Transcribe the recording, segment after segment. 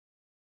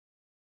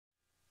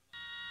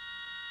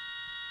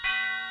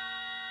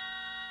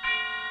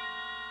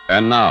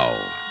And now,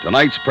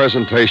 tonight's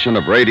presentation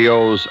of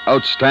radio's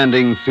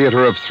outstanding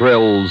theater of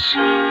thrills,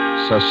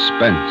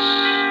 Suspense.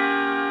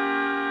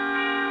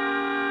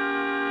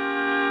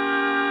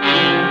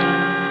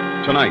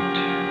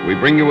 Tonight, we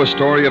bring you a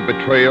story of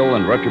betrayal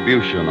and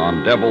retribution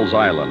on Devil's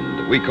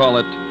Island. We call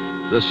it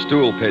The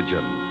Stool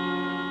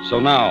Pigeon.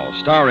 So now,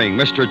 starring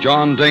Mr.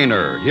 John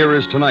DEHNER, here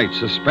is tonight's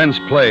suspense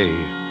play,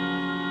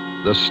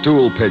 The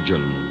Stool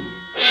Pigeon.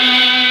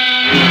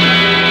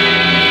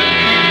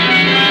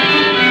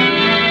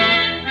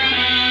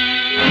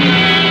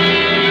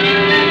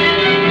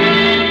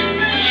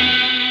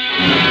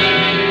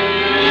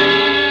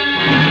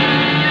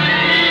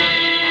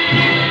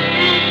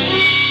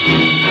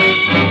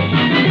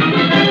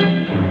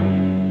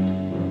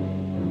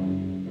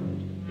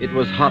 It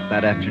was hot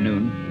that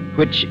afternoon,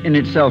 which in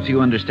itself, you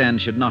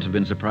understand, should not have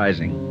been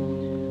surprising.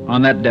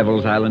 On that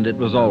Devil's Island, it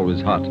was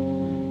always hot,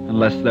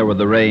 unless there were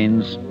the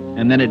rains,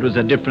 and then it was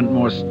a different,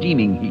 more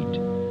steaming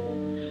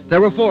heat.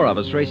 There were 4 of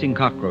us racing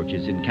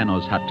cockroaches in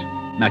Cano's hut: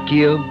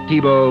 Maquille,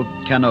 Thibault,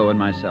 Cano, and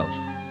myself.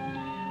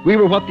 We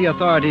were what the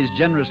authorities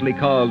generously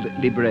called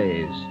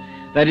libres.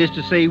 That is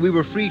to say, we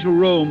were free to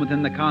roam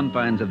within the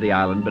confines of the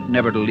island, but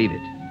never to leave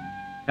it.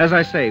 As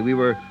I say, we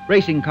were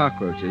racing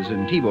cockroaches,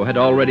 and Thibault had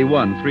already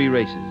won 3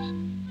 races.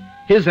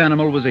 His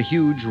animal was a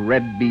huge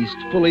red beast,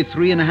 fully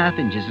 3.5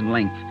 inches in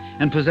length,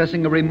 and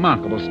possessing a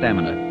remarkable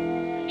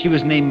stamina. She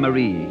was named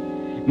Marie.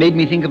 Made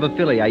me think of a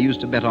filly I used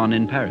to bet on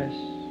in Paris.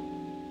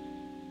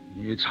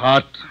 It's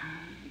hot.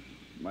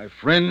 My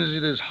friends,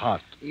 it is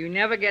hot. You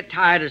never get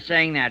tired of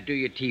saying that, do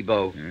you,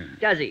 Thibault? Yeah.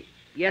 Does he?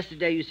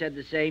 Yesterday you said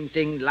the same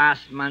thing,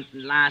 last month,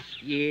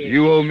 last year.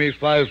 You owe me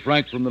 5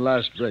 francs from the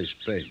last race.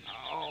 Pay.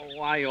 Oh,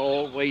 I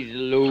always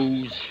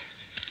lose.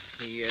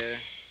 Here.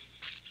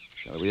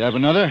 Shall we have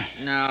another?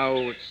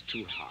 No, it's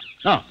too hot.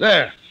 Now,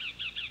 there.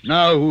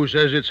 Now, who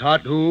says it's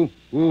hot? Who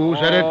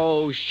said it?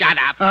 Oh, shut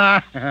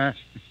up.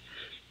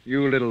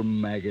 You little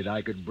maggot.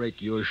 I could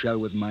break your shell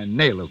with my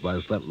nail if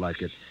I felt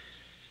like it.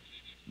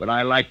 But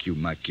I like you,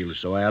 Maquille,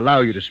 so I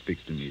allow you to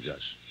speak to me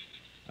thus.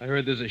 I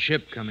heard there's a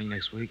ship coming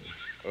next week.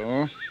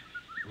 Oh?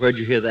 Where'd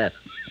you hear that?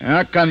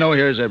 Cano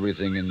hears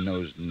everything and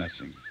knows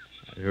nothing.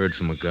 I heard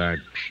from a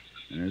guard.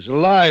 And it's a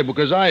lie,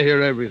 because I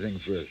hear everything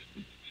first.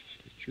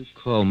 Did you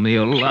call me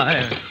a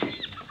liar?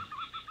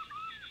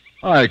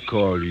 I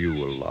call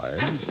you a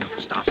liar.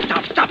 Stop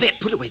it.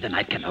 Put away the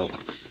knife, Cano.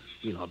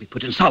 We'll all be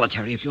put in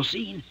solitary if you're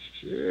seen.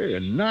 Hey, a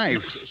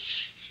knife.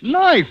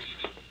 Knife?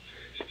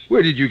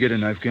 Where did you get a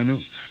knife, Cano?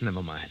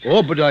 Never mind.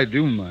 Oh, but I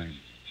do mind.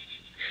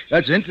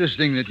 That's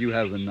interesting that you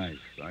have a knife.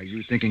 Are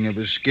you thinking of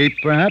escape,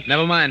 perhaps?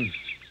 Never mind.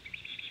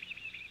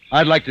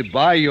 I'd like to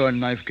buy your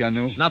knife,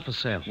 Cano. Not for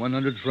sale.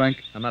 100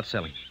 francs? I'm not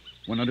selling.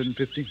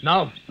 150?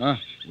 No. Well,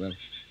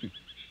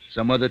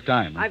 some other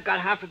time. I've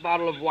got half a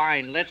bottle of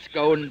wine. Let's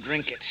go and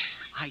drink it.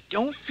 I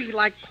don't feel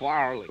like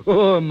quarreling.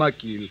 Oh,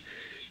 Maquille,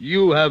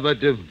 you have a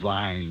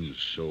divine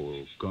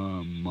soul.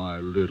 Come, my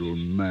little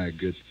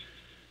maggot.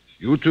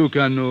 You too,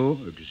 Cano,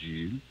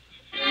 exile.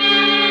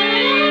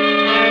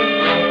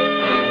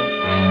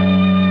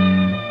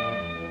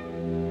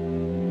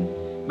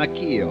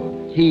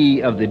 Maquille,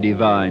 he of the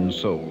divine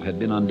soul, had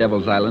been on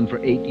Devil's Island for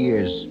 8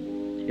 years.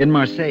 In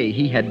Marseille,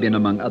 he had been,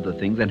 among other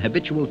things, an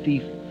habitual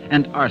thief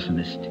and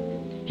arsonist.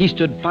 He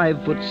stood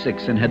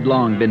 5'6" and had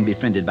long been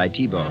befriended by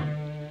Thibault.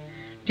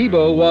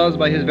 Thibault was,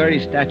 by his very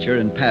stature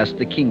and past,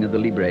 the king of the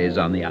libres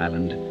on the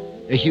island,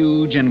 a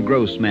huge and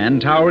gross man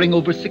towering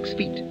over 6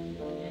 feet.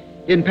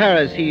 In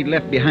Paris, he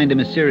left behind him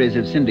a series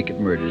of syndicate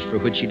murders for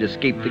which he'd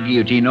escaped the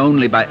guillotine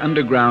only by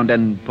underground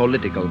and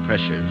political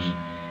pressures.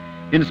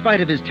 In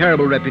spite of his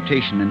terrible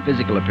reputation and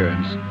physical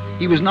appearance,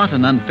 he was not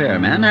an unfair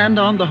man and,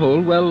 on the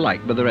whole, well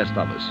liked by the rest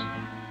of us.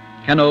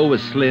 Cano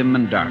was slim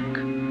and dark,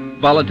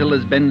 volatile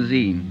as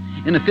benzene.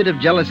 In a fit of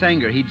jealous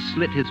anger, he'd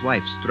slit his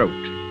wife's throat.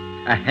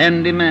 A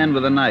handy man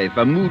with a knife,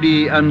 a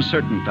moody,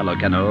 uncertain fellow,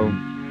 Cano.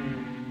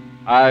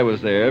 I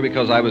was there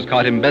because I was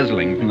caught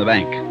embezzling from the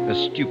bank. A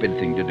stupid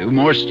thing to do,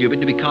 more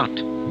stupid to be caught.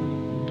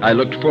 I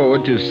looked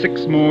forward to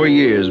 6 more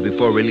years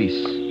before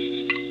release.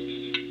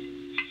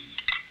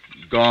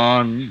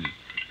 Gone.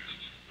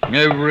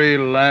 Every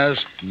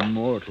last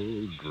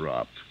mortal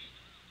drop.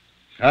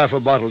 Half a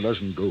bottle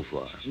doesn't go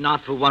far.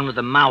 Not for one with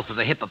the mouth of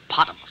a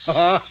hippopotamus.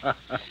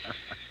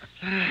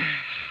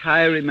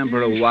 I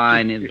remember a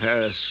wine in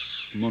Paris,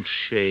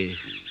 Monche.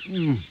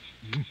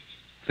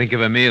 Think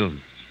of Emile.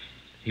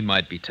 He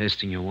might be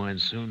tasting your wine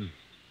soon.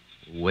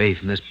 Away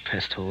from this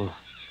pest hole.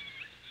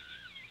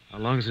 How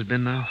long has it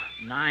been now?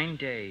 9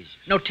 days.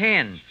 No,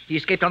 10. He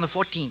escaped on the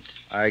 14th.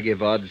 I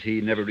give odds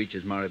he never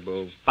reaches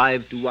Maribor.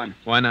 5-1.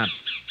 Why not?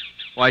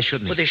 Why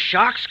shouldn't he? Well, the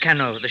sharks,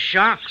 Cano. The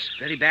sharks.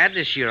 Very bad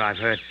this year, I've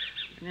heard.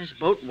 And his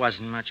boat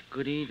wasn't much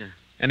good either.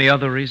 Any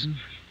other reason?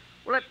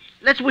 Well,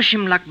 let's wish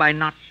him luck by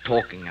not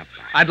talking about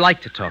it. I'd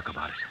like to talk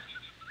about it.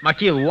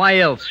 Maquille, why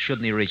else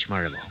shouldn't he reach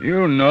Maribor?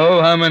 You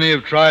know how many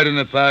have tried in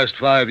the past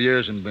 5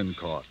 years and been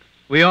caught.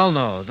 We all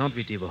know, don't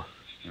we, Thibault?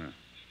 Yeah.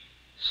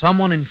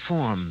 Someone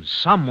informs.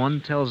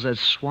 Someone tells that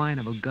swine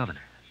of a governor.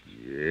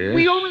 Yes?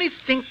 We only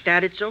think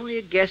that. It's only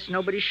a guess.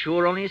 Nobody's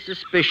sure. Only a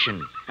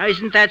suspicion. Now,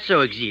 isn't that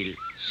so, Exil?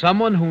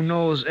 Someone who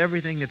knows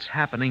everything that's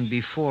happening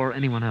before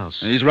anyone else.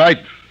 He's right.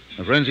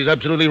 My friends, he's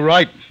absolutely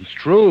right. It's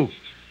true.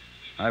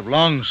 I've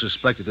long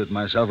suspected it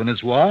myself, and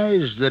it's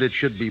wise that it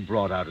should be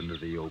brought out into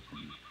the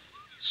open.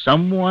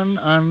 Someone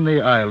on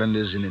the island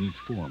is an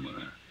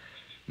informer,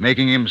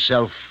 making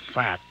himself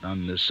fat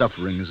on the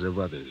sufferings of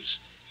others.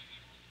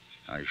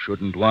 I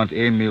shouldn't want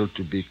Emil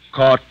to be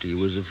caught. He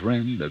was a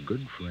friend, a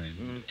good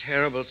friend.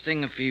 Terrible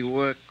thing if he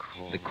were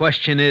caught. The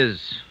question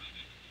is,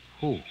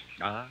 who?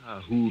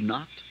 Who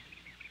not?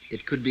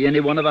 It could be any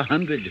one of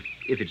 100,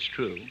 if it's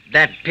true.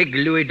 That pig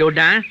Louis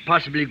Dodin,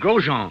 possibly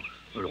Grosjean.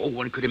 Oh,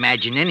 one could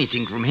imagine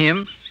anything from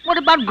him. What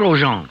about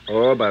Grosjean?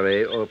 Or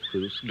BAER, or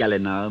Proust,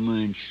 Gallinard,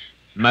 Munch.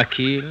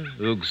 Maquille,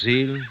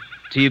 Uxil,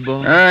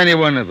 Thibault. Any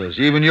one of us,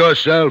 even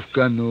yourself,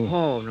 Canu.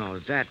 Oh, no,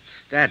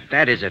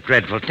 that is a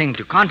dreadful thing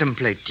to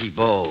contemplate,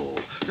 Thibault.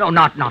 No,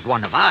 not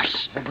one of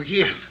us. Over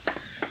here.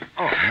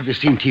 Oh, have you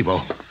seen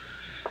Thibault?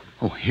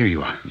 Oh, here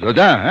you are. Dodin,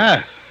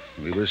 huh?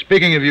 We were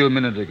speaking of you a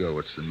minute ago.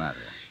 What's the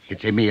matter?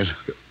 It's Emil.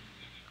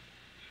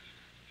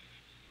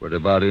 What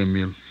about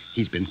Emil?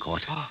 He's been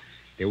caught.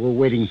 They were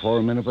waiting for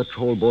him in a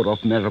patrol boat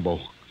off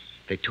Mirabeau.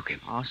 They took him.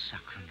 Oh,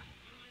 sacre.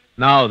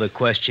 Now the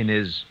question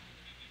is,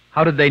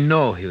 how did they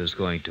know he was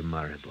going to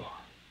Mirabeau?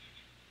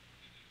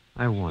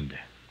 I wonder.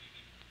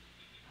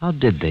 How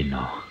did they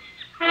know?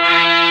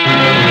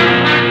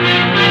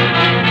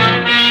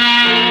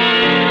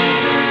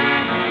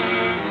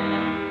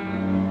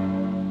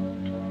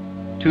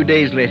 2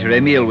 days later,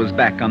 Emil was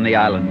back on the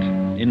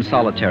island, in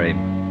solitary.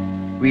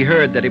 We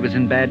heard that he was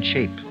in bad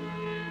shape.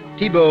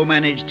 Thibault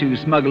managed to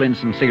smuggle in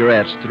some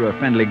cigarettes through a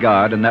friendly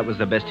guard, and that was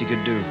the best he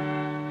could do.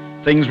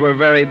 Things were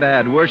very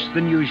bad, worse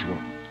than usual.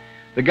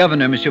 The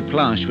governor, Monsieur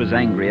Planche, was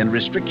angry, and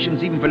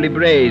restrictions even for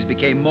libres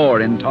became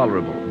more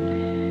intolerable.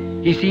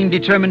 He seemed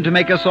determined to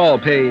make us all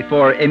pay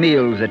for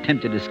Emil's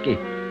attempted escape.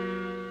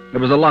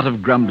 There was a lot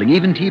of grumbling.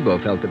 Even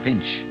Thibault felt the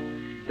pinch.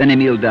 Then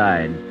Emil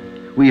died.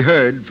 We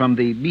heard from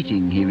the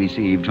beating he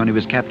received when he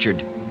was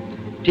captured.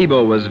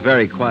 Thibault was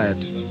very quiet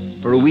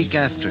for a week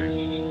after.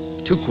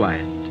 Too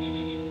quiet.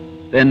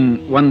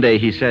 Then one day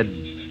he said,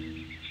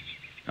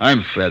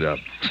 I'm fed up.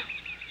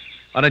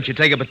 Why don't you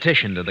take a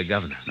petition to the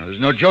governor? No, there's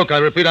no joke. I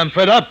repeat, I'm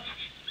fed up.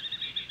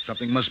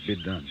 Something must be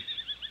done.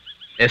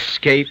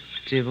 Escape,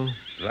 Thibault?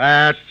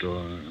 That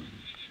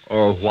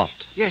or what?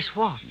 Yes,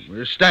 what?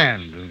 a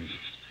stand.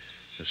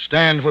 A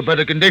stand for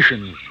better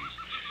conditions.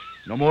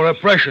 No more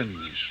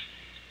oppressions.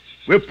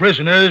 We're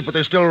prisoners, but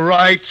there's still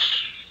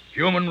rights,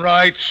 human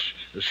rights,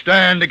 a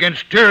stand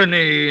against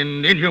tyranny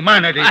and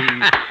inhumanity.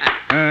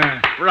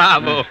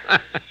 Bravo.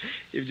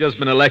 You've just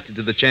been elected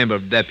to the Chamber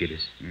of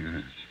Deputies.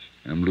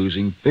 I'm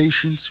losing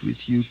patience with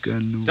you,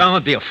 Canu.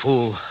 Don't be a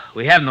fool.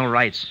 We have no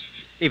rights.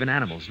 Even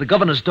animals. The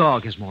governor's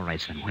dog has more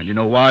rights than we. And you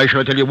know why?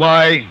 Shall I tell you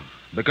why?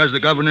 Because the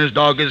governor's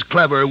dog is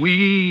clever.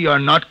 We are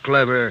not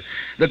clever.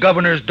 The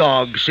governor's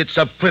dog sits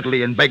up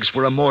prettily and begs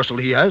for a morsel.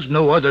 He has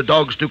no other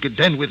dogs to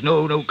contend with,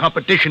 no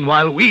competition,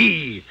 while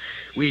we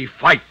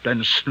fight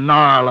and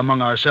snarl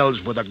among ourselves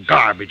for the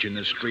garbage in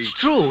the streets.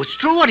 It's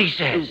true what he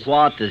says.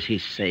 What does he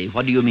say?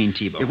 What do you mean,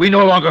 Thibault? If we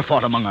no longer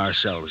fought among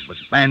ourselves, but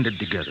banded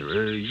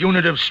together, a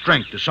unit of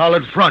strength, a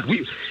solid front,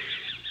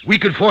 we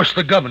could force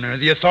the governor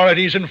and the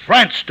authorities in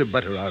France to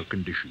better our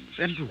conditions.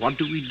 Then what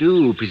do we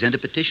do? Present a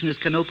petition as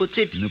Cano puts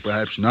it? No,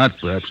 perhaps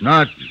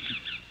not.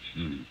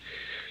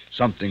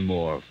 Something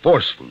more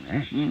forceful,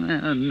 eh?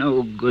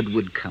 No good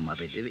would come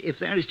of it. If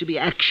there is to be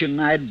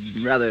action,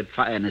 I'd rather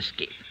try and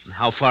escape.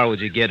 How far would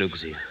you get,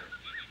 Uxie?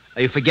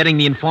 Are you forgetting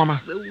the informer?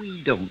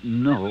 We don't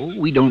know.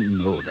 We don't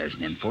know there's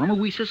an informer.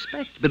 We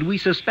suspect. But we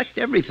suspect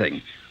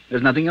everything.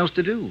 There's nothing else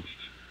to do.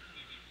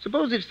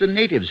 Suppose it's the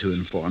natives who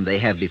inform. They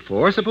have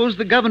before. Suppose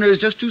the governor is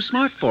just too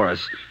smart for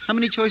us. How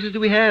many choices do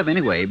we have,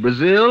 anyway?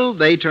 Brazil,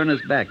 they turn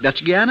us back.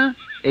 Dutch Guiana?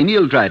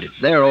 Emil tried it.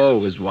 They're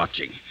always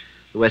watching.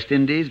 The West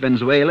Indies,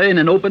 Venezuela, in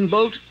an open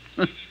boat?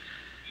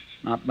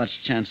 Not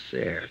much chance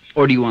there.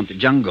 Or do you want the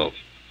jungle?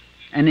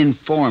 An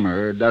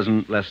informer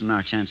doesn't lessen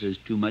our chances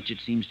too much, it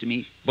seems to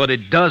me. But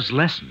it does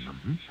lessen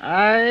them.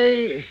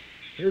 I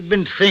have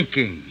been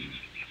thinking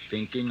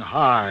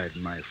hard,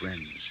 my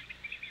friends.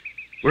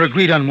 We're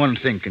agreed on one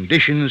thing.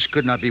 Conditions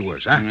could not be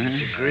worse, huh?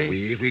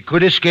 If we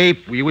could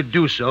escape, we would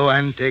do so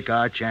and take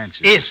our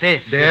chances. If.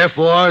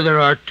 Therefore, there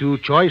are two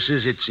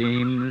choices, it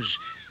seems.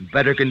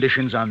 Better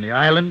conditions on the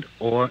island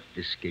or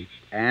escape.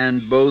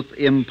 And both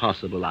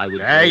impossible, I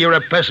would say. You're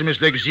a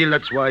pessimist, Exil.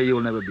 That's why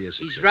you'll never be a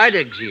success. He's right,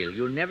 Exil.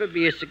 You'll never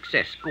be a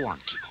success. Go on,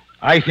 Thibault.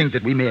 I think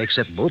that we may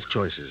accept both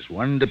choices,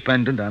 one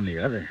dependent on the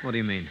other. What do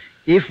you mean?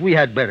 If we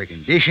had better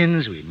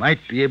conditions, we might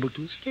be able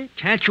to escape.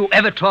 Can't you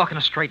ever talk in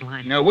a straight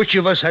line? Now, which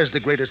of us has the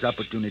greatest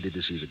opportunity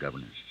to see the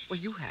governor? Well,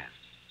 you have.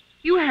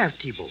 You have,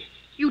 Thibault.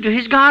 You do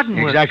his garden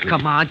work. Exactly.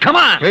 Come on.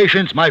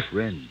 Patience, my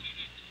friend.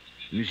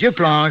 Monsieur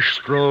Planche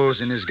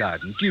strolls in his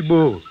garden.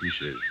 Thibault, he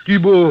says.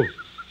 Thibault,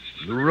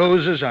 the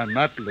roses are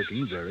not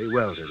looking very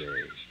well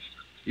today.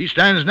 He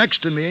stands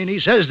next to me and he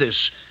says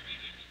this.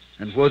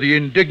 And for the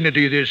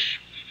indignity this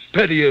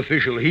petty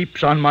official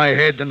heaps on my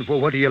head than for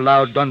what he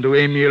allowed done to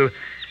Emil,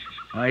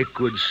 I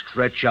could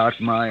stretch out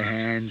my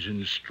hands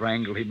and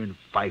strangle him in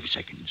 5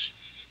 seconds.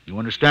 You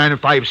understand? In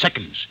 5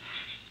 seconds.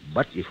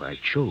 But if I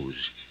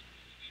chose,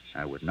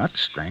 I would not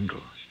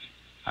strangle.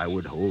 I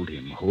would hold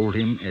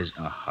him as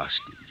a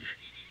hostage.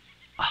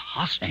 A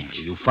hostage?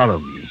 You follow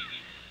me.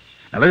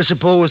 Now, let us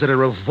suppose that a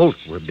revolt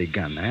were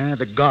begun,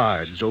 the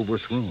guards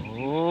overthrown.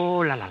 Oh,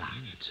 la, la, la.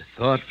 It's a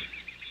thought.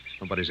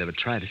 Nobody's ever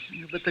tried it.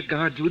 But the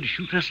guards would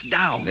shoot us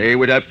down. They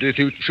would have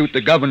to shoot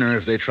the governor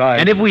if they tried.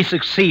 And if we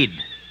succeed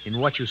in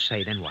what you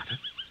say, then what? Huh?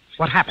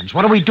 What happens?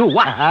 What do we do?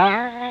 What?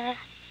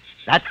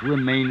 That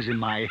remains in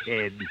my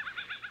head.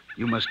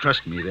 You must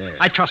trust me there.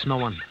 I trust no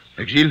one.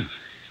 Exil?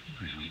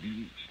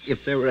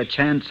 If there were a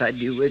chance, I'd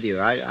be with you.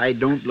 I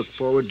don't look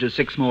forward to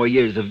 6 more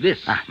years of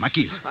this.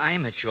 Makil.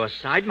 I'm at your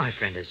side, my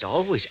friend, as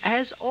always.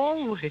 As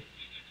always.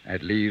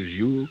 That leaves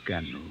you,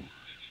 Cano.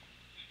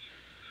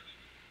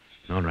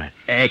 All right.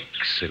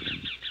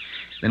 Excellent.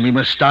 Then we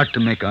must start to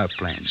make our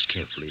plans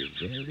carefully,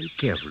 very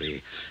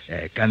carefully.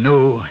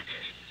 Cano,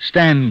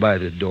 stand by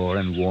the door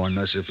and warn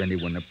us if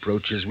anyone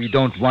approaches. We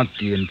don't want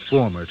the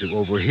informer to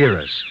overhear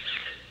us,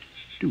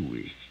 do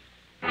we?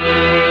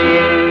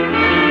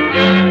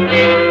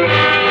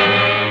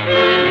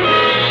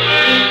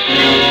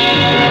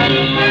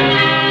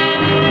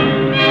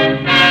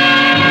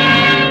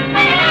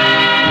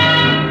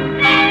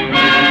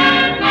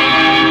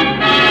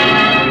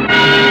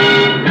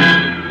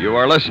 You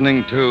are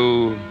listening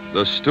to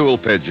The Stool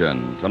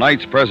Pigeon,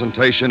 tonight's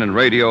presentation in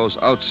radio's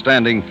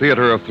outstanding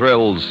theater of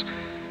thrills,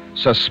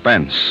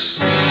 Suspense.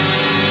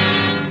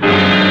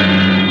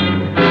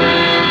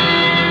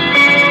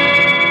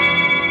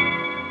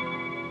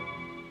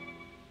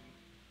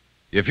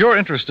 If you're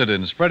interested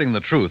in spreading the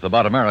truth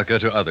about America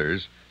to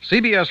others,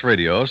 CBS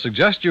Radio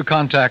suggests you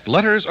contact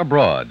Letters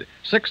Abroad,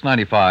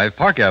 695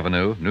 Park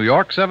Avenue, New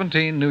York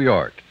 17, New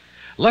York.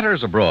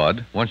 Letters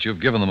Abroad, once you've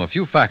given them a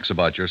few facts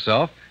about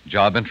yourself,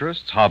 job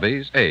interests,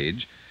 hobbies,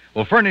 age,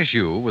 will furnish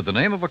you with the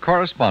name of a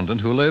correspondent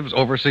who lives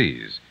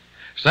overseas.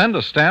 Send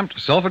a stamped,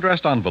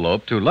 self-addressed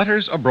envelope to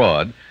Letters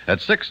Abroad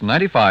at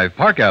 695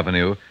 Park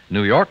Avenue,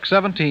 New York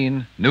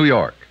 17, New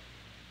York.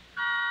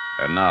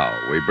 And now,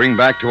 we bring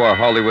back to our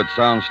Hollywood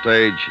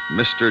soundstage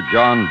Mr.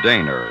 John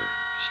DEHNER,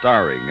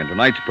 starring in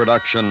tonight's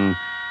production,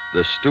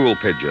 The Stool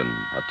Pigeon,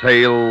 a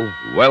tale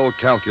well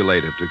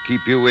calculated to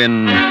keep you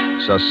in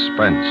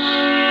suspense.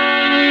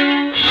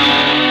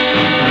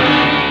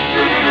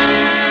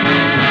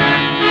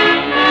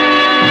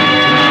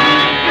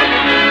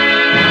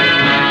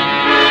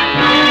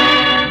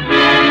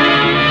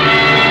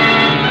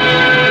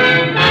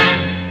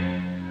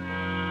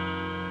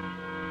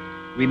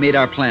 We made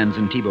our plans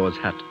in Thibault's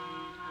hut.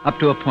 Up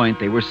to a point,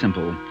 they were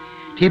simple.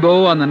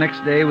 Thibault, on the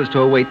next day, was to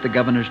await the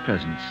governor's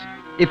presence.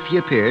 If he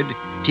appeared,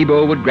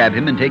 Thibault would grab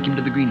him and take him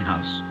to the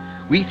greenhouse.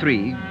 We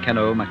three,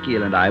 Cano,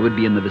 Makil, and I, would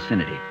be in the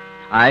vicinity.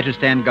 I to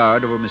stand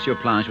guard over Monsieur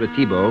Planche with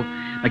Thibault,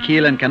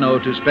 Makil and Cano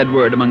to spread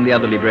word among the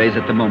other livres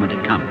that the moment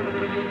had come.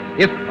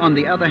 If, on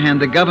the other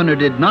hand, the governor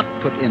did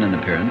not put in an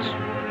appearance,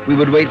 we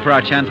would wait for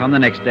our chance on the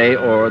next day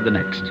or the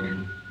next.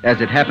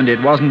 As it happened,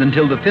 it wasn't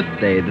until the 5th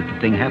day that the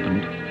thing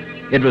happened.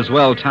 It was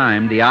well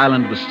timed. The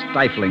island was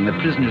stifling, the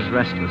prisoners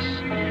restless,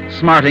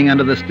 smarting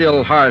under the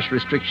still harsh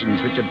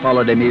restrictions which had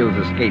followed Emil's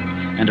escape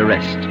and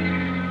arrest.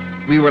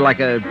 We were like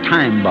a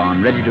time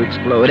bomb ready to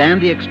explode, and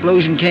the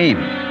explosion came.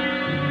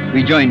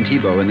 We joined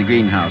Thibault in the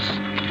greenhouse.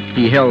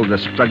 He held the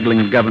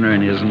struggling governor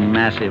in his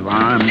massive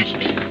arms.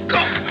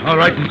 All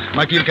right,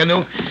 Makil,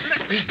 Cano.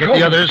 Get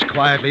the others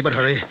quietly, but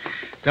hurry.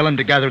 Tell them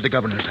to gather at the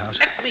governor's house.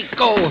 Let me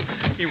go.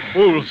 You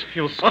fools.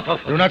 You'll suffer.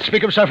 Do not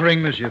speak of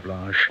suffering, Monsieur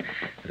Blanche.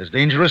 It is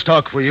dangerous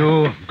talk for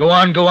you. Go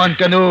on,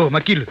 Cano,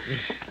 Makil.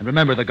 And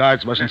remember, the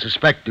guards mustn't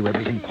suspect. Do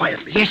everything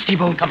quietly. Yes,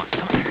 Thibault. Come on.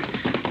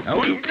 Now,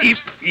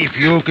 if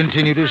you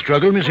continue to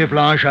struggle, Monsieur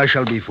Blanche, I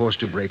shall be forced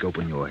to break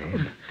open your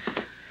head.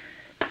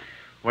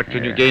 What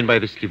can you gain by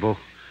this, Thibault?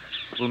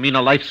 It will mean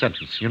a life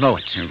sentence. You know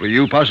it. And for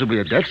you, possibly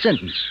a death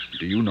sentence.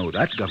 Do you know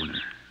that, Governor?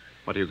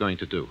 What are you going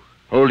to do?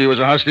 Hold you as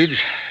a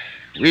hostage.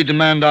 We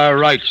demand our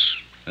rights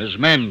as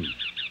men.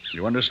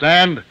 You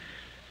understand?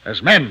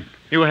 As men.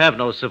 You have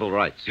no civil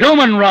rights.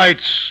 Human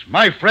rights.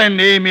 My friend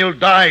Emil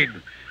died.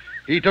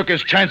 He took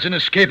his chance in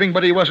escaping,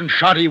 but he wasn't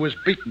shot. He was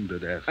beaten to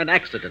death. An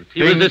accident.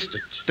 He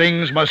resisted.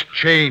 Things must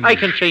change. I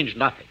can change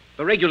nothing.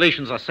 The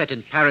regulations are set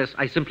in Paris.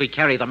 I simply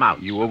carry them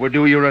out. You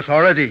overdo your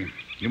authority.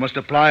 You must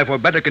apply for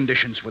better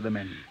conditions for the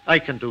men. I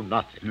can do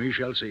nothing. We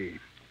shall see.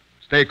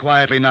 Stay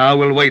quietly now.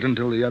 We'll wait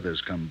until the others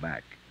come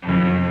back.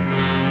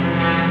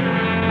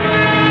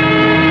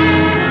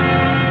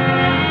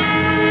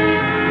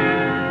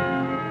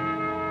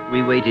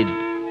 We waited.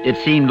 It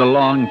seemed a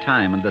long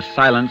time, and the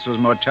silence was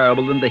more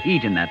terrible than the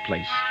heat in that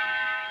place.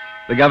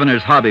 The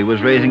governor's hobby was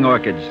raising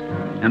orchids,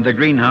 and the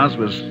greenhouse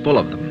was full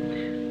of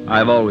them.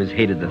 I've always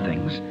hated the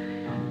things.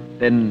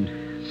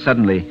 Then,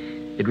 suddenly,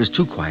 it was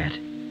too quiet,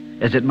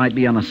 as it might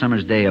be on a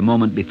summer's day, a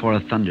moment before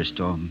a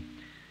thunderstorm.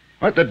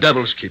 What the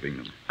devil's keeping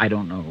them? I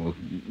don't know.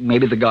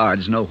 Maybe the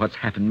guards know what's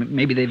happened.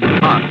 Maybe they've been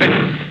caught.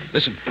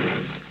 Listen.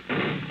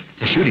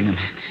 They're shooting them.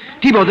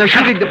 Thibault, they're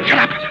shooting them.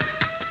 Shut up!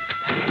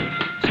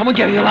 Someone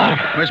give the alarm.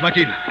 Where's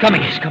Marquis?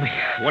 Coming, he's coming.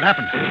 What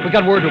happened? We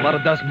got word to about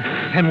a dozen.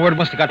 And word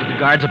must have got to the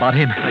guards about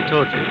him. I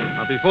told you.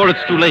 Now, before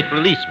it's too late,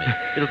 release me.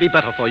 It'll be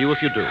better for you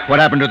if you do. What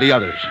happened to the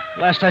others?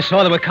 Last I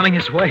saw, they were coming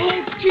his way.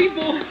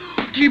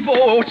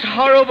 Thibault, it's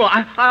horrible.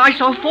 I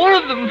saw 4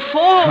 of them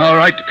fall. All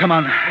right, come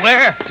on.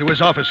 Where? To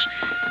his office.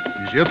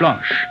 Monsieur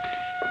Blanche,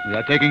 we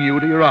are taking you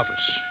to your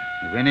office.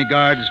 If any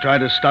guards try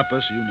to stop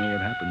us, you know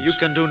what happens. You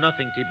can do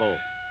nothing, Thibault.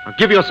 Now,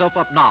 give yourself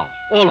up now.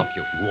 All of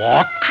you.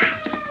 Walk.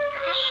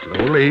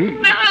 Slowly.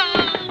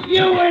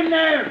 You in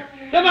there!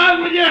 Come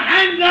on with your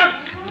hands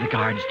up! The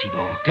guards,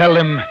 Thibault. Tell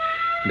them,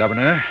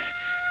 Governor.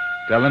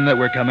 Tell them that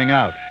we're coming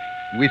out.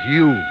 With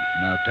you.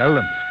 Now tell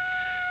them.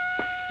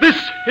 This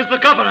is the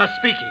governor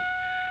speaking.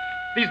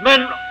 These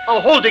men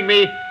are holding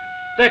me.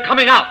 They're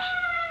coming out.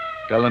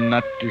 Tell them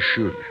not to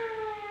shoot.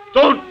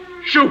 Don't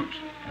shoot.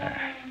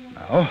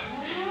 Now,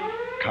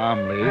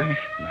 calmly,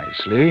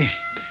 nicely,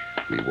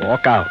 we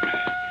walk out.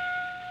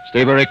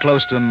 Stay very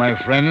close to them, my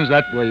friends.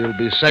 That way you'll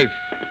be safe.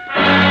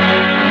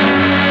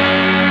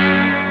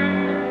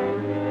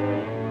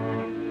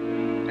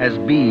 As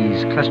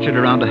bees clustered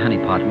around a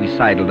honeypot, we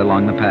sidled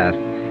along the path,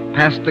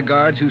 past the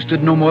guards who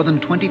stood no more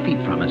than 20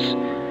 feet from us.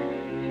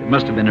 It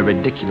must have been a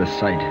ridiculous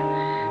sight,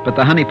 but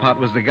the honeypot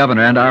was the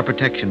governor and our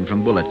protection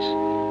from bullets.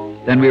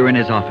 Then we were in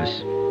his office.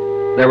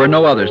 There were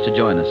no others to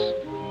join us,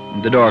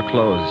 and the door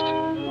closed.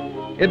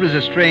 It was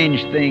a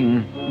strange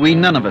thing. We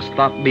none of us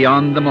thought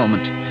beyond the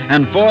moment,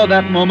 and for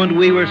that moment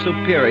we were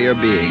superior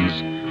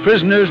beings,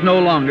 prisoners no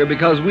longer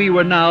because we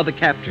were now the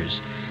captors.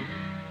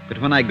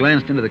 But when I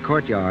glanced into the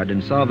courtyard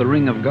and saw the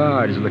ring of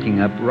guards looking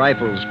up,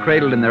 rifles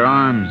cradled in their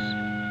arms,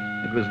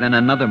 it was then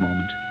another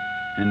moment,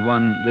 and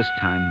one, this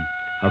time,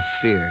 of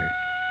fear.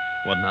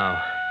 What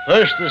now?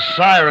 First, the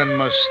siren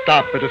must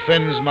stop. It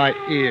offends my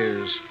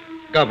ears.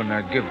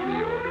 Governor, give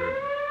the order.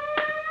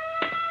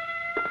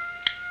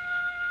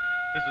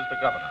 This is the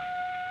governor.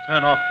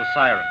 Turn off the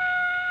siren.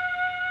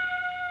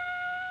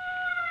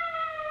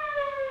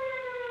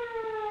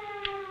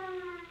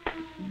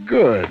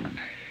 Good.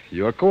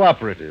 You're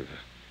cooperative.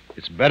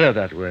 It's better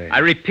that way. I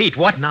repeat,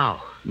 what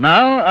now?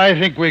 Now, I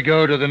think we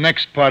go to the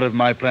next part of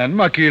my plan.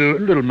 Marquis,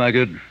 little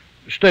maggot,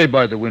 stay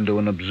by the window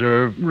and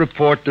observe.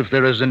 Report if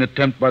there is an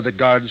attempt by the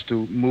guards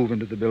to move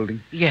into the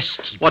building. Yes.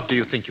 What do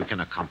you think you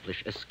can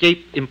accomplish?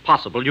 Escape?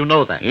 Impossible. You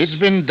know that. It's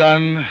been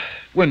done.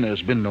 When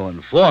there's been no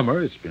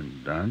informer, it's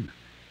been done.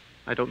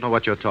 I don't know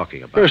what you're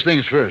talking about. First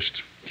things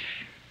first.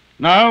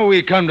 Now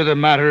we come to the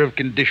matter of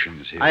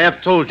conditions here. I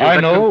have told you I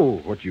that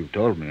know what you've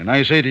told me, and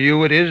I say to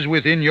you, it is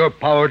within your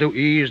power to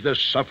ease the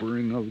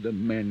suffering of the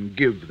men.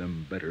 Give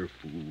them better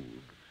food,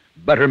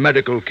 better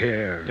medical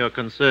care. Your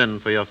concern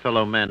for your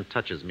fellow man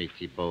touches me,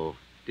 Thibault.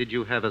 Did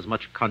you have as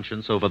much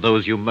conscience over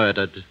those you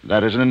murdered?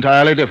 That is an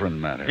entirely different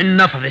matter.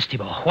 Enough of this,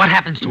 Thibault. What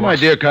happens to My us?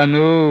 dear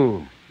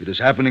Canu, it is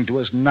happening to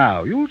us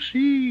now. You'll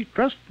see.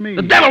 Trust me.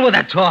 The devil with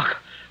that talk.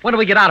 When do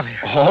we get out of here?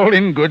 All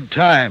in good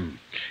time.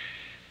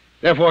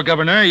 Therefore,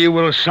 Governor, you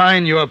will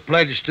sign your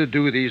pledge to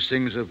do these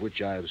things of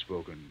which I have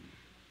spoken.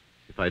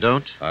 If I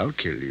don't? I'll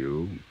kill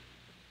you.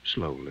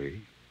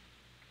 Slowly.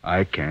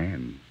 I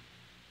can.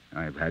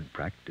 I've had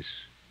practice.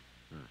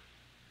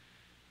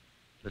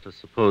 Let us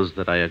suppose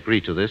that I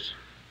agree to this.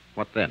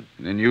 What then?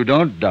 Then you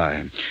don't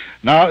die.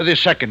 Now, the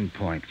second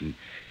point.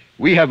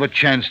 We have a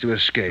chance to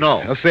escape.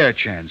 No. A fair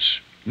chance.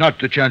 Not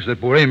the chance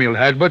that poor Emil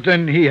had, but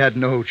then he had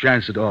no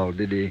chance at all,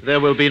 did he? There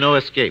will be no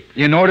escape.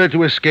 In order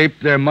to escape,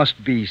 there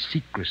must be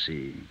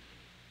secrecy.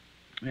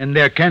 And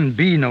there can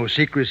be no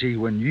secrecy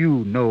when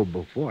you know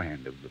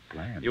beforehand of the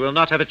plan. You will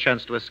not have a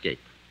chance to escape.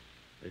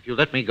 If you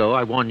let me go,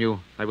 I warn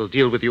you, I will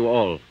deal with you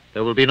all.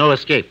 There will be no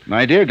escape.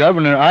 My dear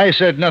Governor, I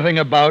said nothing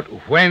about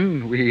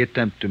when we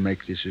attempt to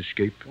make this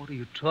escape. What are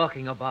you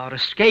talking about?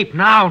 Escape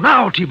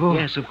now, Thibault.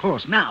 Yes, of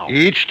course, now.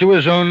 Each to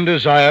his own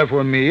desire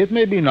for me. It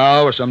may be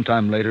now or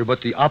sometime later,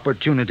 but the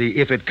opportunity,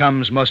 if it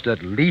comes, must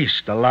at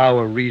least allow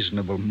a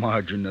reasonable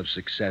margin of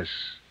success.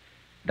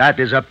 That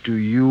is up to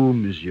you,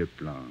 Monsieur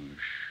Blanche.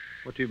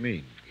 What do you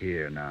mean?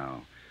 Here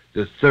now,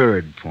 the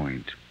third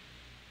point.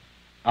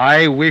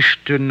 I wish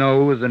to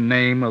know the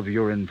name of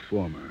your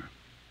informer.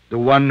 The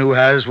one who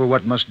has, for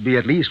what must be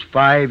at least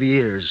 5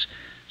 years,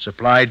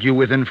 supplied you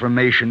with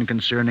information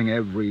concerning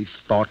every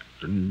thought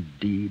and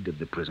deed of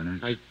the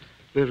prisoners.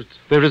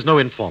 There is no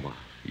informer.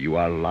 You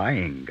are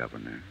lying,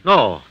 Governor.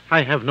 No,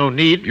 I have no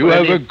need. You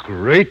have a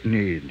great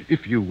need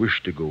if you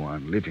wish to go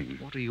on living.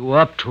 What are you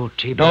up to,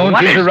 Thibault?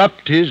 Don't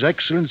interrupt His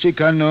Excellency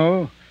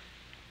Carnot.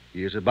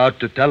 He is about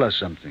to tell us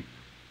something.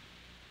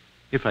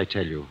 If I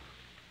tell you,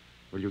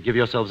 will you give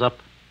yourselves up?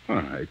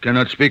 I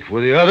cannot speak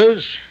for the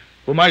others.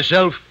 For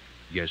myself,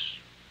 yes.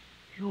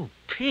 You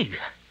pig.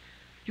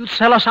 You'd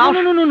sell us out?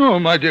 No,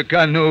 my dear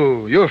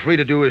Carnot. You're free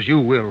to do as you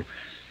will.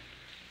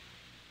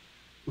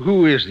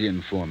 Who is the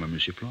informer,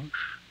 Monsieur Blanche?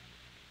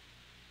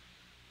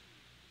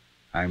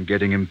 I'm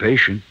getting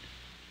impatient.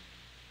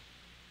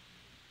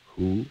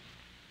 Who?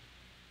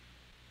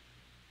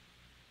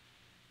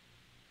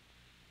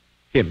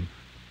 Him.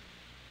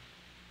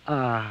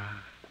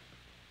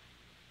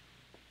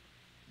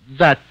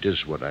 That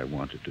is what I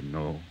wanted to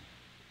know.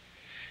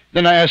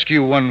 Then I ask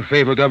you one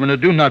favor, Governor.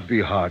 Do not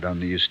be hard on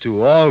these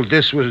two. All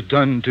this was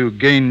done to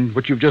gain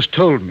what you've just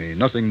told me,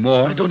 nothing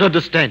more. I don't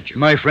understand you.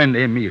 My friend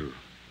Emile.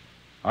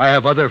 I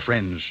have other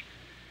friends.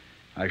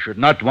 I should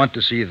not want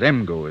to see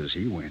them go as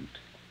he went.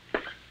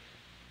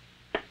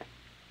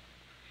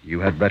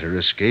 You had better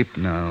escape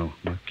now,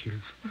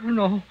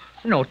 Makil.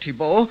 No,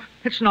 Thibault.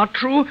 It's not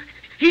true.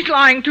 He's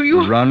lying to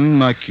you. Run,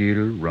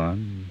 Makil,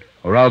 run.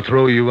 Or I'll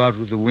throw you out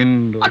of the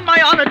window. On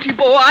my honor,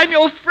 Thibault, I'm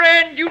your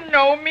friend. You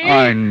know me.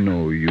 I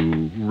know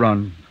you.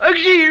 Run.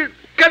 Gilles,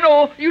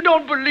 Cano, you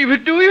don't believe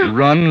it, do you?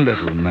 Run,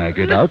 little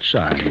maggot,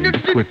 outside.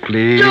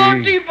 Quickly.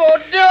 Don't,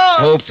 Thibault, don't.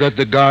 Hope that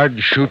the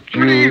guards shoot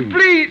you.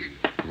 Please.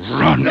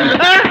 Run.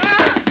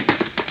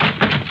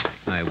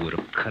 I would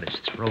have cut his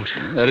throat.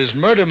 That is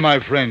murder, my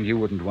friend. You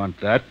wouldn't want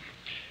that.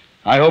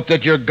 I hope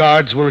that your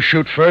guards will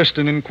shoot first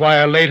and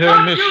inquire later,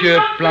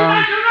 Monsieur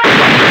Blanc.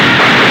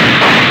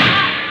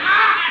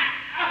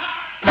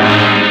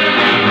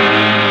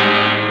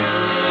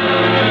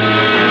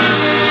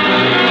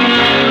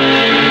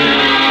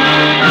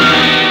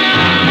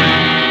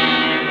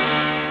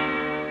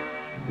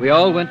 We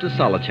all went to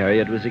solitary.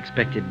 It was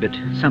expected, but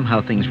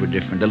somehow things were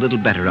different, a little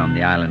better on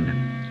the island.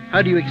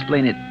 How do you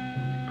explain it?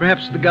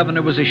 Perhaps the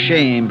governor was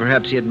ashamed.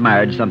 Perhaps he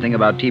admired something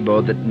about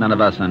Thibault that none of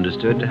us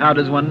understood. How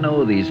does one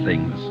know these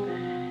things?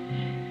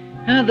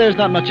 There's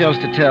not much else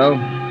to tell.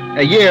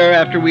 A year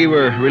after we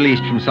were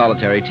released from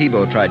solitary,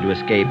 Thibault tried to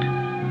escape.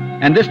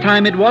 And this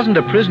time it wasn't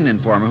a prison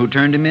informer who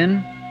turned him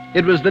in.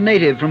 It was the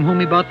native from whom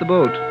he bought the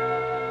boat.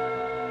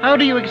 How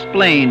do you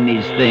explain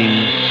these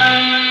things?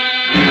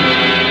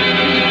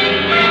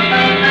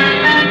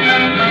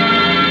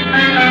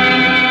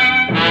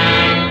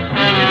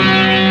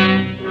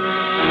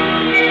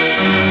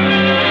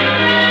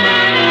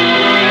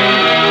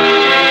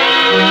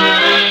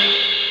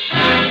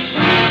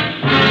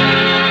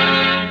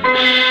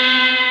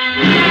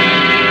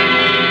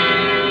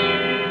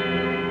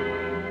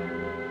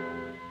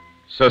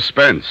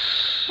 Suspense,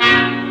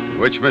 in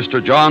which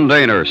Mr. John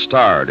DEHNER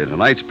starred in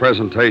tonight's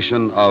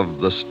presentation of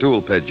The Stool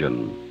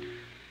Pigeon.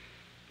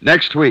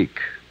 Next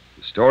week,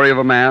 the story of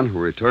a man who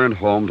returned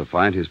home to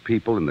find his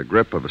people in the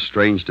grip of a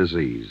strange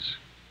disease.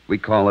 We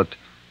call it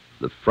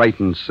The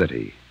Frightened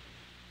City.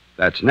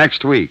 That's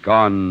next week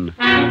on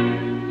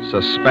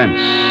Suspense.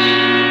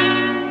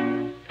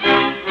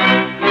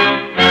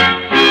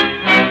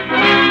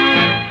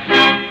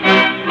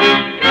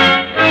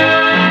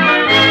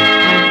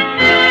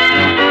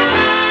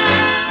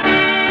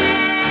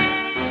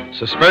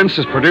 Suspense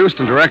is produced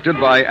and directed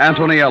by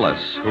Anthony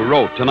Ellis, who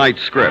wrote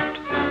tonight's script.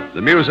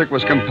 The music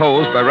was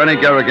composed by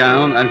René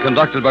Garrigan and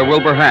conducted by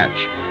Wilbur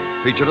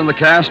Hatch. Featured in the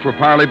cast were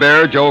PARLEY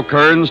BAER, Joe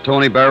Kearns,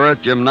 Tony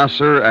Barrett, Jim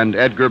Nusser, and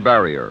Edgar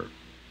Barrier.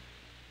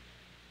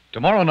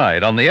 Tomorrow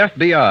night on the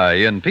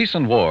FBI in Peace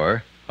and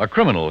War, a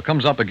criminal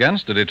comes up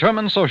against a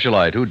determined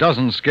socialite who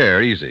doesn't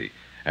scare easy.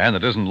 And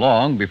it isn't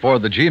long before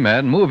the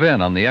G-men move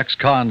in on the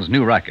ex-con's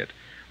new racket.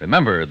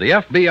 Remember, the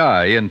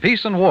FBI in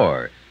Peace and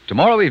War,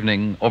 tomorrow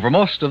evening over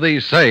most of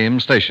these same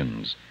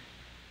stations.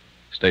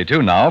 Stay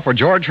tuned now for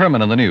George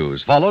Herman in the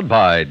news, followed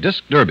by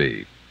Disc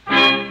Derby.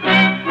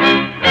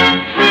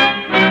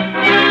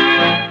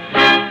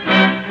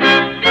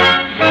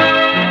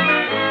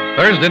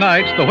 Thursday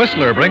nights, The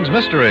Whistler brings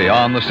mystery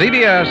on the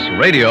CBS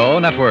Radio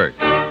Network.